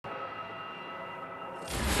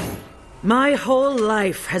My whole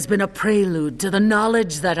life has been a prelude to the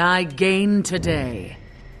knowledge that I gained today.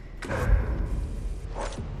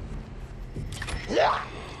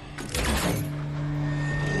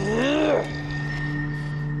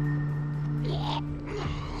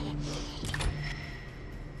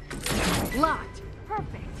 Locked.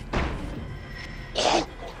 Perfect.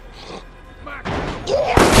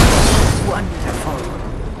 Wonderful.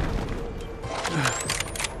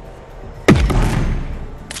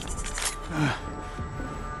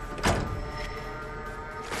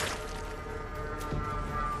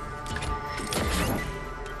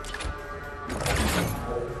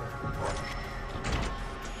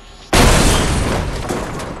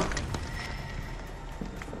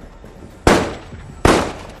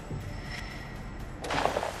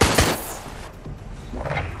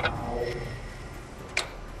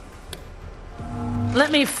 Let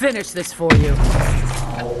me finish this for you.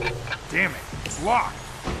 Damn it, it's locked.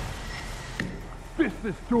 Fist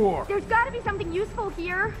this door. There's gotta be something useful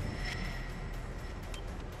here.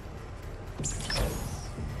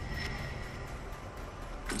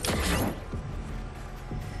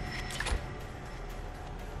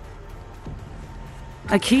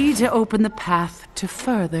 A key to open the path to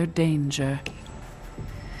further danger.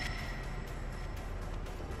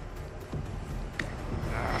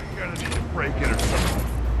 Gonna need to break it or something.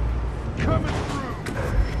 Coming through.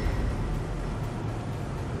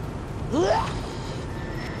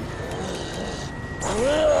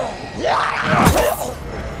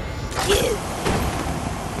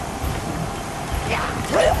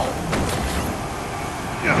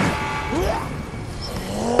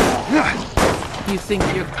 You think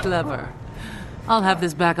you're clever. I'll have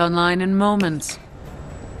this back online in moments.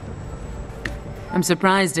 I'm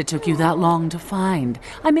surprised it took you that long to find.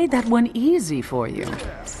 I made that one easy for you.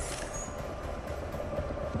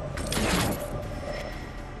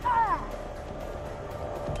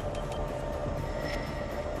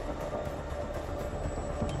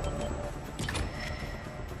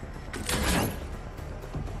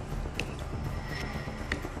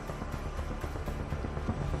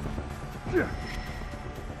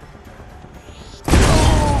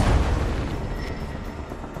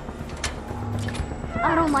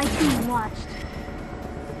 I don't like being watched.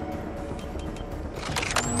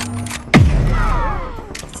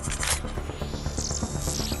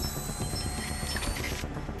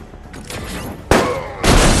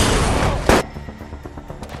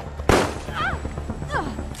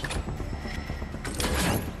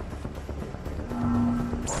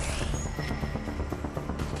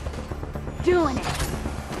 Doing it.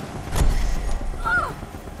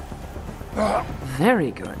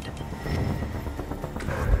 Very good.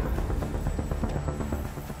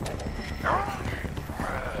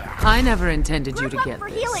 I never intended you to get for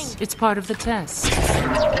this. healing. It's part of the test.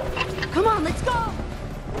 Come on, let's go.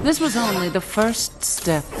 This was only the first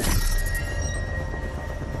step.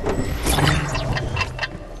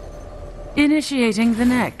 Initiating the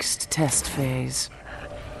next test phase.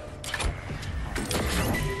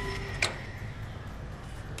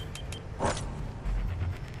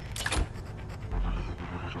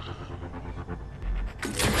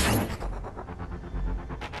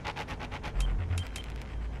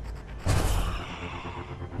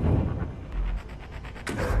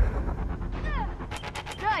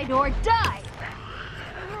 Ride or die.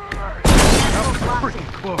 Pretty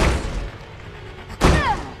close.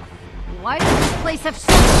 Why does this place have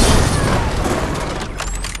so...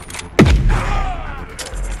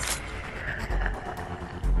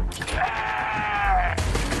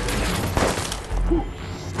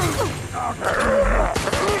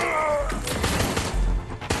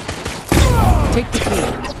 Take the key.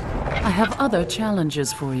 I have other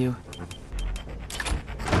challenges for you.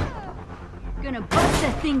 Gonna bust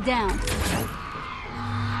that thing down.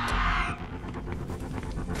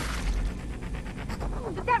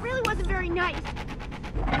 But that really wasn't very nice.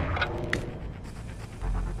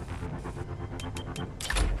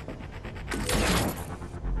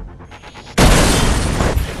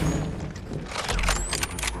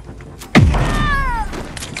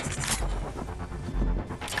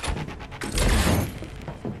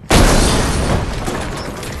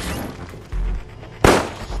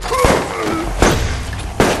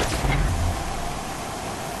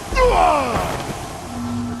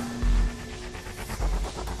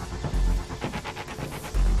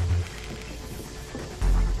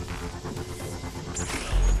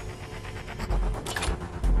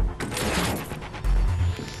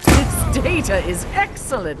 Data is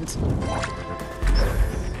excellent.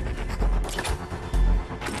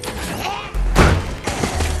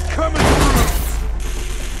 Coming through.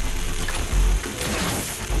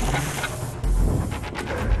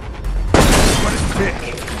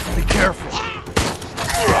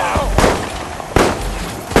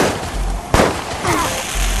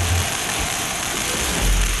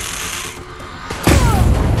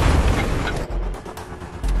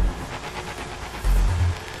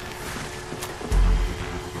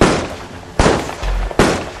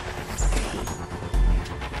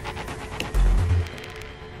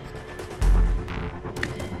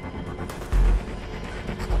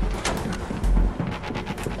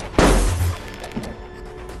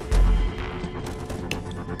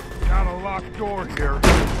 door here.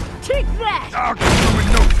 Take that! I'll get through in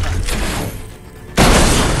no time.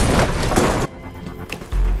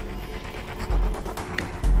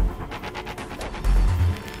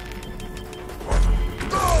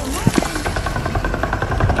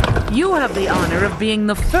 You have the honor of being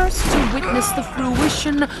the first to witness the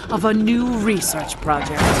fruition of a new research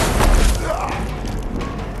project.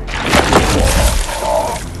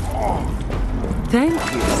 Thank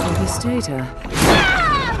you for this data.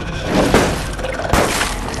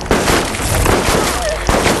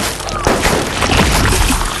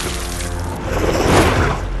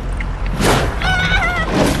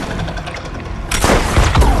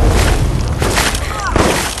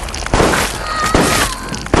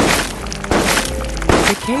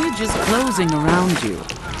 The cage is closing around you.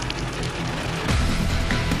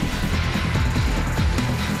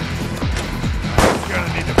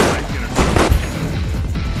 Gonna need to break it or something.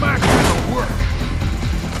 Not gonna work.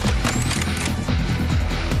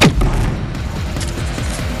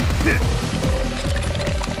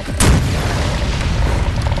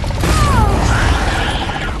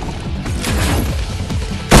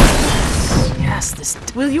 Yes, this...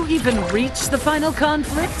 Will you even reach the final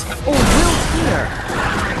conflict? Or will fear?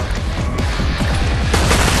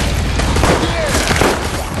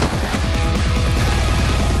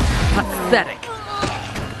 Pathetic.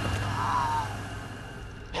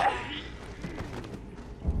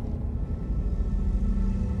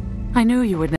 I knew you would